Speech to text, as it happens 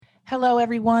Hello,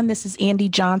 everyone. This is Andy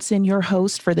Johnson, your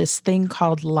host for this thing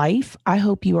called life. I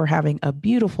hope you are having a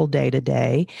beautiful day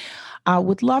today. I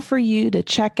would love for you to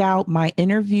check out my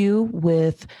interview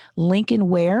with Lincoln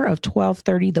Ware of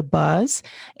 1230 The Buzz,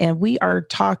 and we are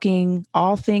talking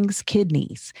all things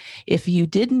kidneys. If you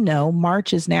didn't know,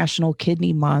 March is National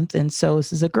Kidney Month, and so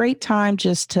this is a great time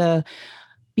just to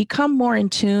become more in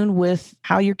tune with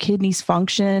how your kidneys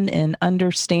function and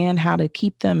understand how to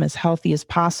keep them as healthy as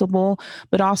possible,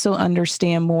 but also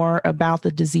understand more about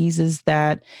the diseases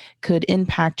that could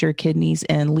impact your kidneys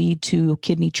and lead to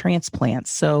kidney transplants.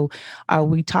 So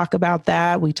we talk about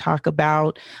that. We talk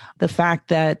about the fact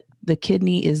that the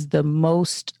kidney is the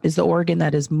organ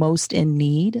that is most in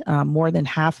need. More than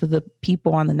half of the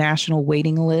people on the national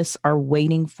waiting list are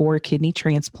waiting for kidney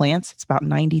transplants. It's about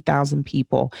 90,000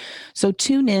 people. So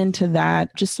tune in to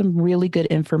that, just some really good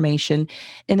information.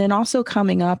 And then also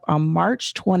coming up on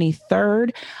March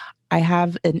 23rd, I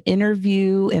have an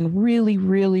interview and really,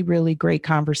 really, really great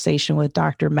conversation with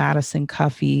Dr. Madison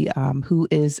Cuffey, who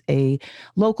is a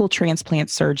local transplant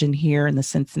surgeon here in the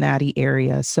Cincinnati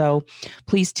area. So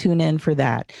please tune in for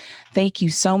that. Thank you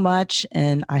so much,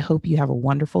 and I hope you have a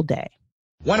wonderful day.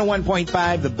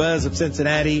 101.5, The Buzz of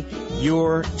Cincinnati,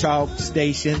 your talk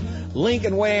station.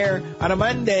 Lincoln Ware on a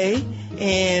Monday,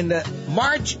 and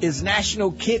March is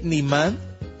National Kidney Month,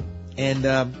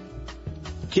 and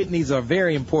kidneys are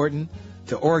very important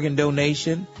to organ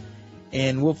donation,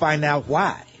 and we'll find out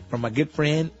why from my good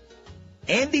friend,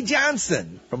 Andy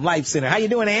Johnson from Life Center. How you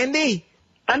doing, Andy?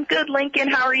 I'm good, Lincoln.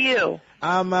 How are you?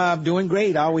 I'm doing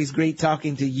great. Always great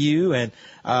talking to you. And,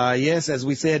 yes, as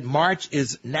we said, March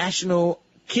is National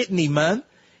Kidney Month,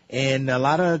 and a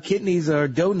lot of kidneys are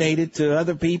donated to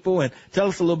other people. And tell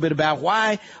us a little bit about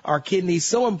why are kidneys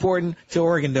so important to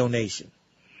organ donation?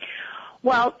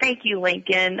 Well, thank you,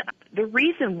 Lincoln. The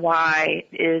reason why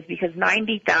is because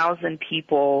 90,000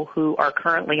 people who are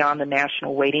currently on the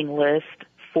national waiting list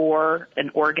for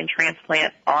an organ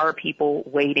transplant are people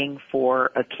waiting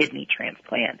for a kidney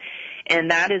transplant.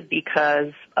 And that is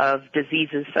because of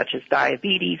diseases such as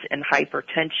diabetes and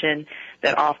hypertension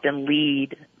that often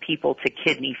lead people to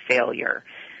kidney failure.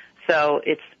 So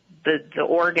it's the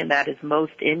organ that is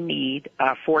most in need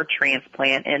for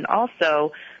transplant. And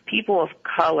also, people of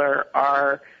color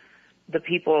are the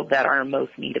people that are in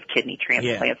most need of kidney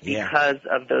transplants because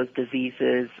of those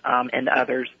diseases and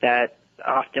others that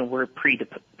often we're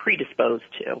predisposed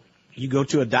to. You go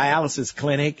to a dialysis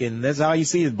clinic, and that's all you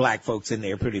see is black folks in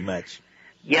there pretty much.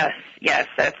 Yes,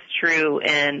 that's true.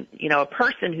 And, a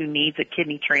person who needs a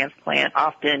kidney transplant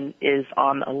often is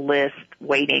on a list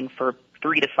waiting for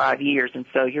 3 to 5 years. And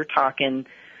so you're talking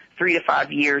 3 to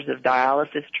 5 years of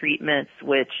dialysis treatments,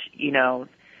 which,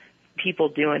 people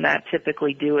doing that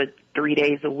typically do it 3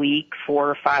 days a week, 4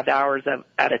 or 5 hours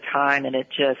at a time, and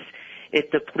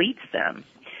it depletes them.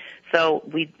 So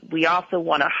we also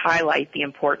want to highlight the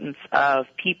importance of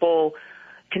people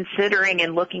considering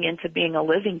and looking into being a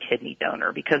living kidney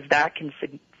donor, because that can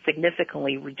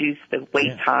significantly reduce the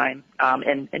wait time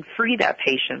and free that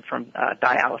patient from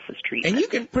dialysis treatment. And you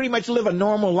can pretty much live a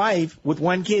normal life with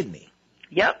one kidney.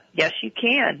 Yep, yes you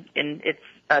can. And it's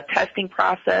a testing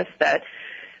process that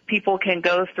people can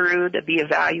go through to be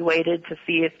evaluated to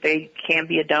see if they can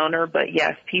be a donor. But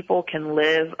yes, people can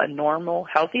live a normal,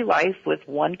 healthy life with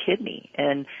one kidney.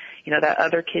 And, that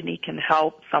other kidney can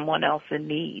help someone else in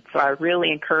need. So I really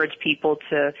encourage people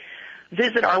to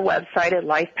visit our website at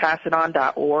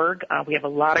lifepassiton.org. We have a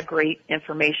lot of great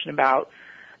information about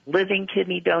living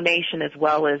kidney donation, as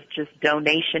well as just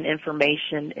donation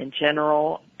information in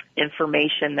general,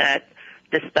 information that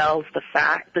dispels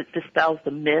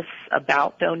the myths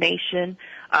about donation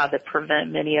that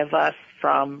prevent many of us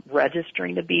from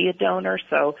registering to be a donor.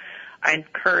 So I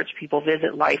encourage people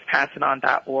visit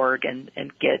lifepassiton.org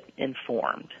and get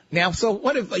informed. Now, so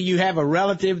what if you have a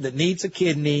relative that needs a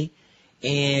kidney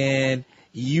and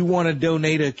you want to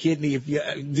donate a kidney?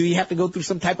 Do you have to go through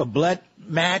some type of blood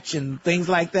match and things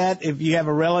like that if you have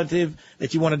a relative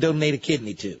that you want to donate a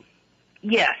kidney to?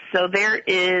 Yes, so there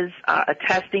is a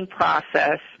testing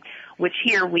process, which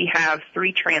here we have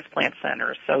 3 transplant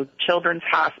centers. So Children's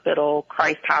Hospital,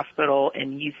 Christ Hospital,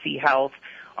 and UC Health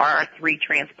are our 3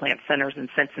 transplant centers in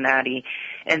Cincinnati.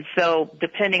 And so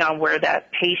depending on where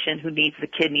that patient who needs the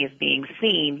kidney is being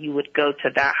seen, you would go to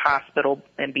that hospital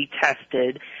and be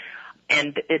tested.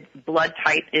 And blood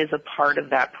type is a part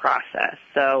of that process.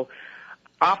 So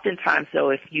oftentimes,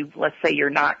 though, let's say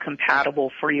you're not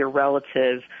compatible for your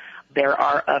relative, there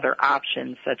are other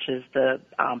options, such as the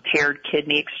paired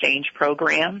kidney exchange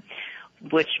program,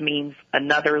 which means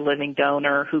another living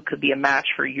donor who could be a match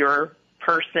for your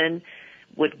person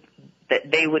would that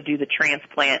they would do the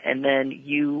transplant and then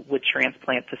you would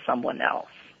transplant to someone else.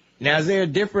 Now, is there a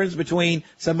difference between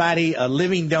somebody, a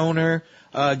living donor,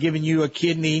 giving you a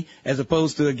kidney as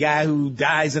opposed to a guy who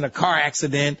dies in a car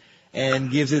accident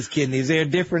and gives his kidney? Is there a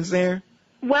difference there?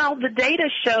 Well, the data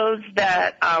shows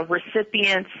that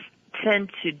recipients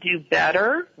tend to do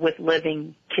better with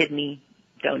living kidney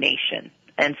donation.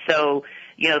 And so,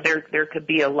 there could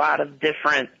be a lot of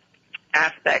different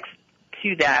aspects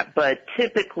to that, but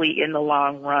typically in the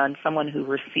long run, someone who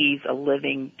receives a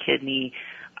living kidney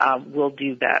will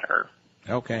do better.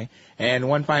 Okay. And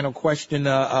one final question,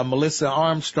 Melissa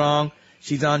Armstrong,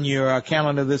 she's on your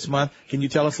calendar this month. Can you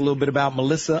tell us a little bit about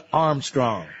Melissa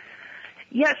Armstrong?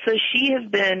 Yes, so she has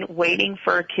been waiting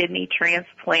for a kidney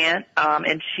transplant,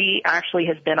 and she actually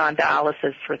has been on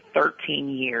dialysis for 13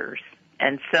 years.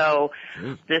 And so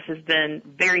this has been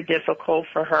very difficult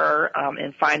for her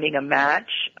in finding a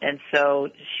match. And so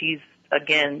she's,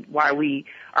 again, why we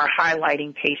are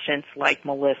highlighting patients like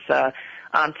Melissa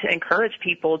to encourage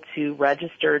people to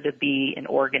register to be an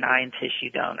organ, eye, and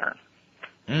tissue donor.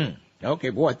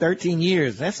 Okay, boy, 13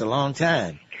 years, that's a long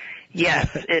time. Yes,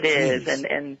 it is.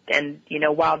 And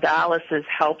while dialysis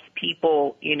helps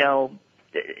people,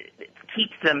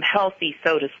 keeps them healthy,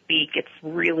 so to speak,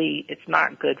 it's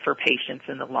not good for patients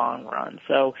in the long run.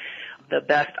 So the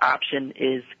best option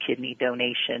is kidney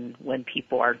donation when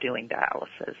people are doing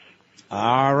dialysis.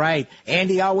 All right.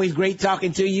 Andy, always great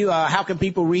talking to you. How can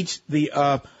people reach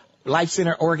the Life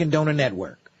Center Organ Donor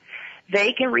Network?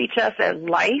 They can reach us at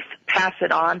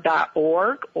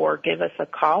lifepassiton.org or give us a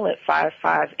call at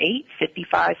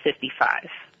 558-5555.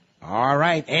 All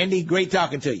right. Andy, great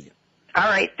talking to you. All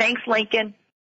right. Thanks, Lincoln.